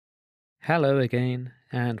Hello again,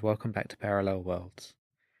 and welcome back to Parallel Worlds.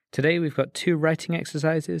 Today we've got 2 writing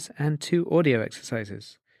exercises and 2 audio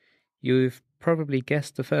exercises. You've probably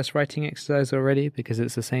guessed the first writing exercise already because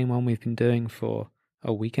it's the same one we've been doing for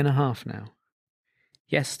a week and a half now.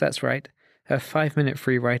 Yes, that's right, a 5-minute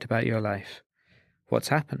free write about your life. What's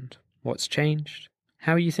happened? What's changed?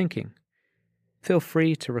 How are you thinking? Feel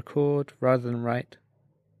free to record rather than write.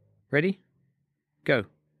 Ready? Go.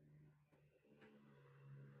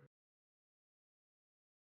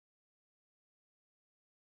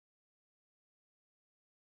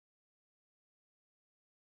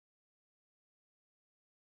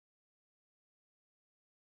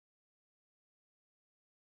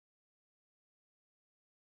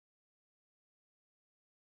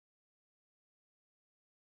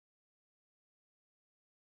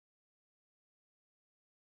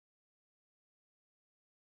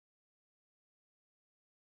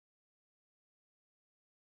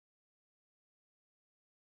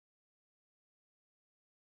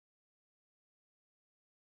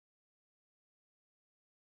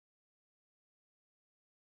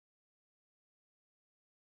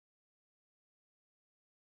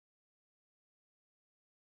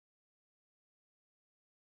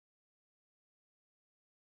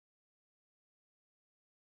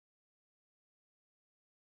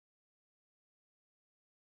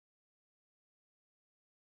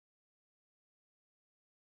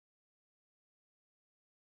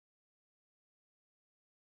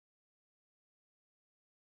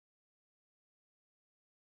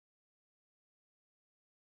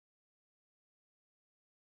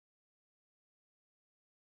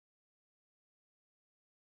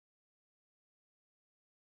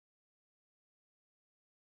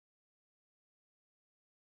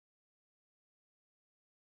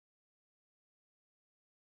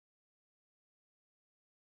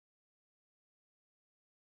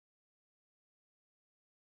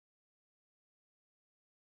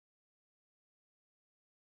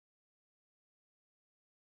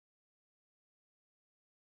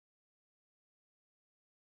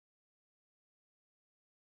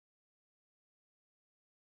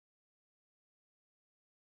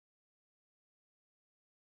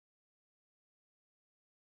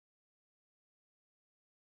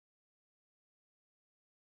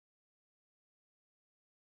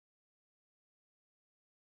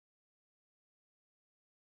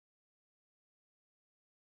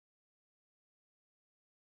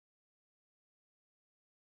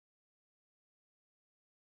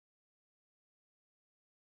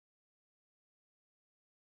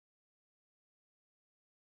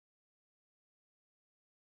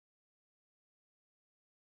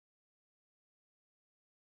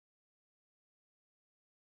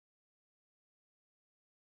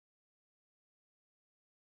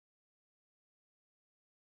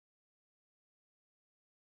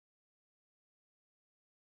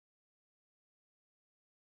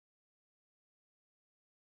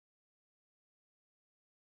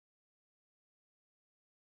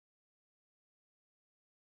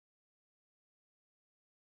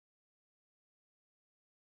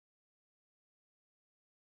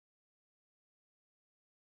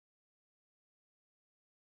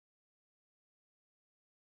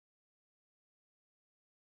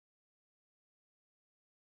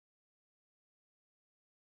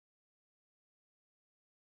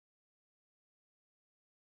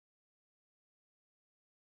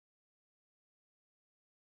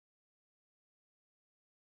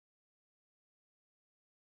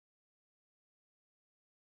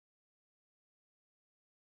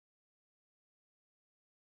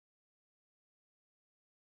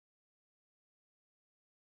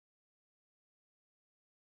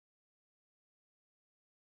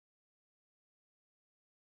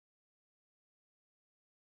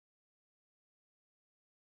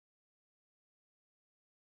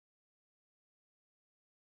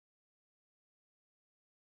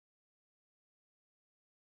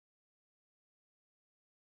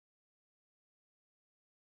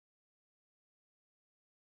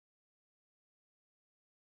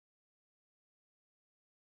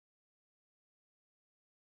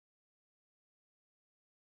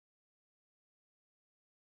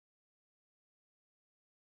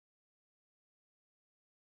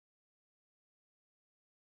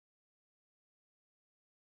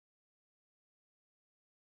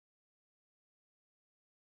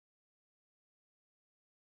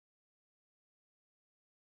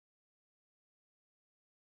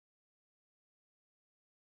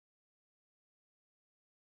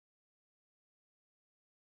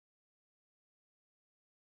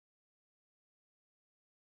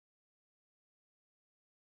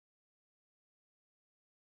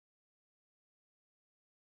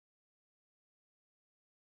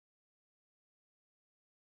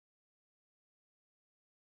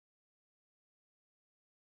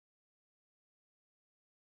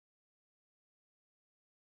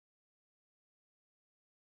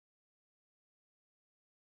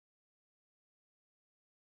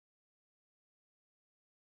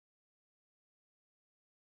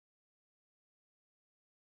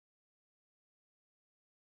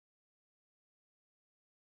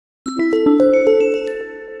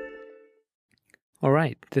 All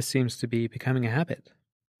right, this seems to be becoming a habit.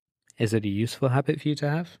 Is it a useful habit for you to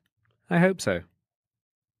have? I hope so.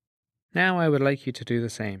 Now I would like you to do the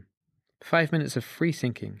same. 5 minutes of free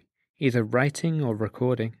thinking, either writing or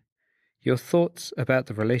recording, your thoughts about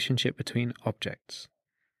the relationship between objects.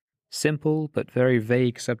 Simple but very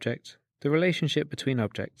vague subject, the relationship between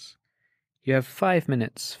objects. You have 5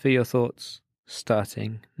 minutes for your thoughts,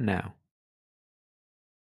 starting now.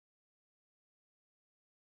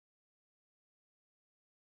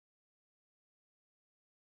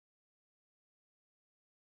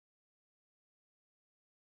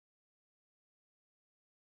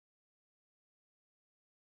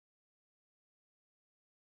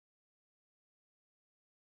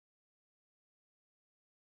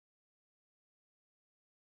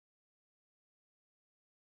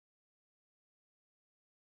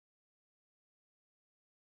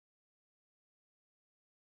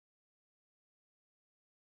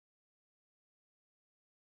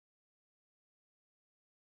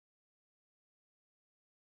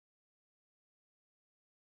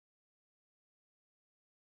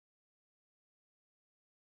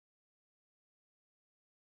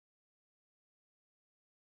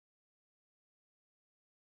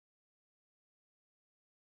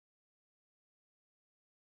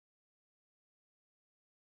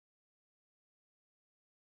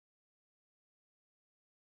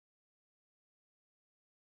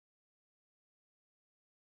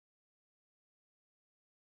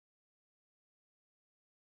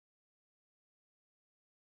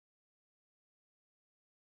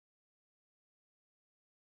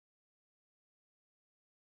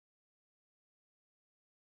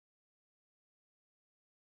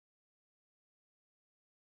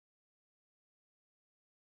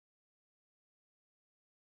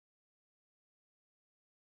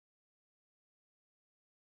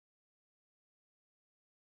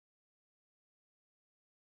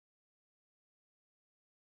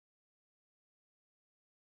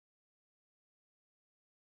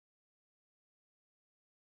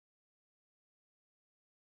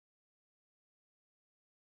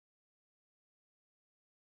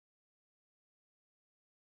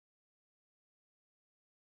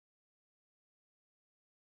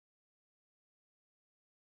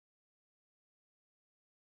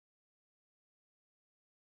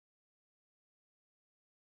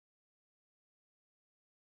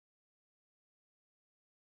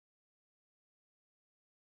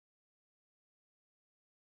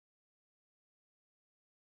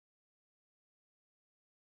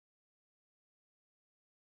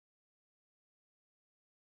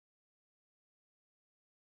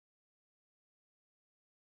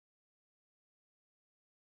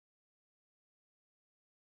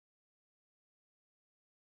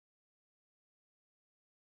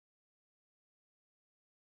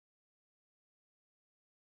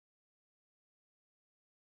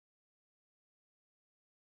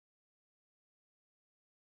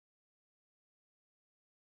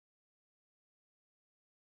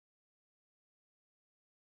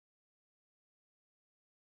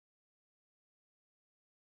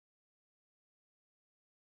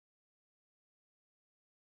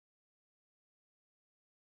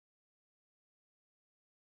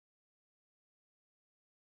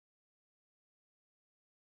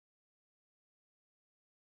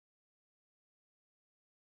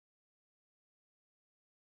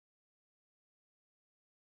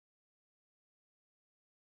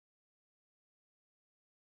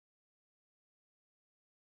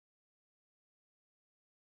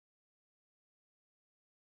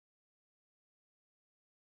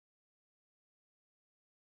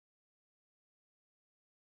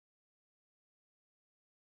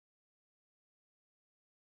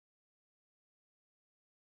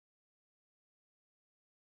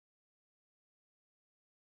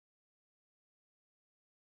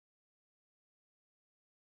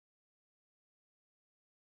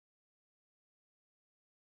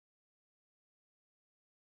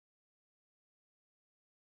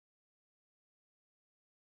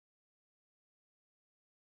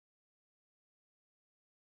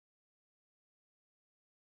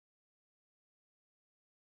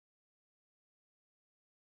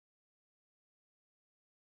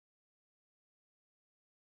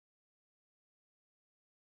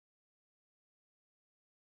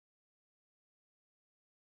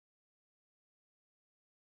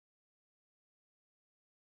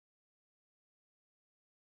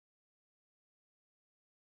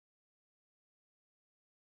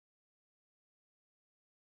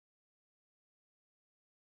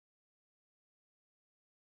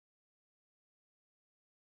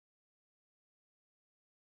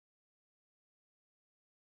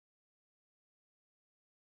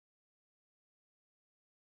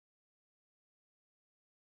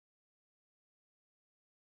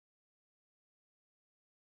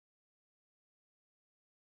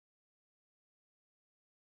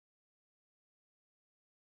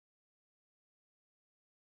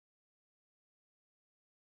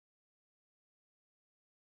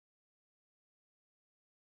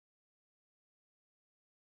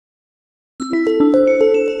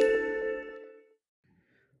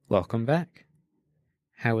 Welcome back.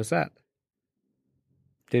 How was that?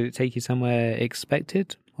 Did it take you somewhere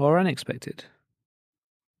expected or unexpected?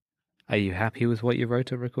 Are you happy with what you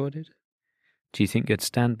wrote or recorded? Do you think you'd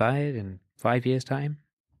stand by it in 5 years' time?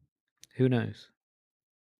 Who knows?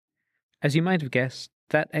 As you might have guessed,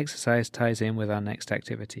 that exercise ties in with our next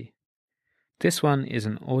activity. This one is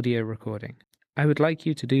an audio recording. I would like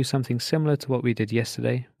you to do something similar to what we did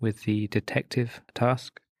yesterday with the detective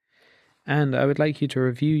task, and I would like you to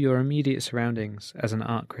review your immediate surroundings as an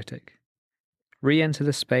art critic. Re-enter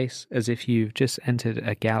the space as if you've just entered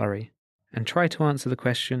a gallery, and try to answer the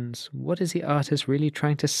questions: what is the artist really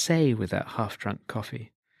trying to say with that half-drunk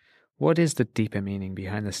coffee? What is the deeper meaning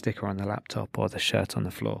behind the sticker on the laptop or the shirt on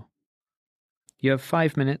the floor? You have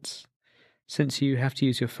 5 minutes. Since you have to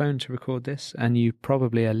use your phone to record this, and you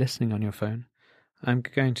probably are listening on your phone, I'm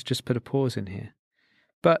going to just put a pause in here.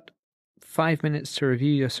 But 5 minutes to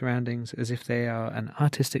review your surroundings as if they are an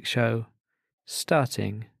artistic show,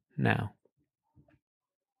 starting now.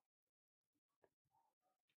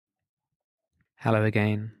 Hello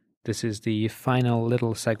again. This is the final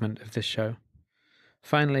little segment of this show.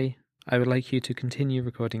 Finally, I would like you to continue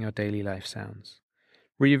recording your daily life sounds.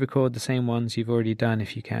 Re-record the same ones you've already done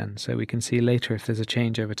if you can, so we can see later if there's a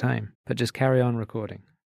change over time, but just carry on recording.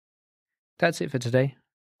 That's it for today.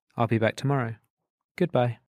 I'll be back tomorrow. Goodbye.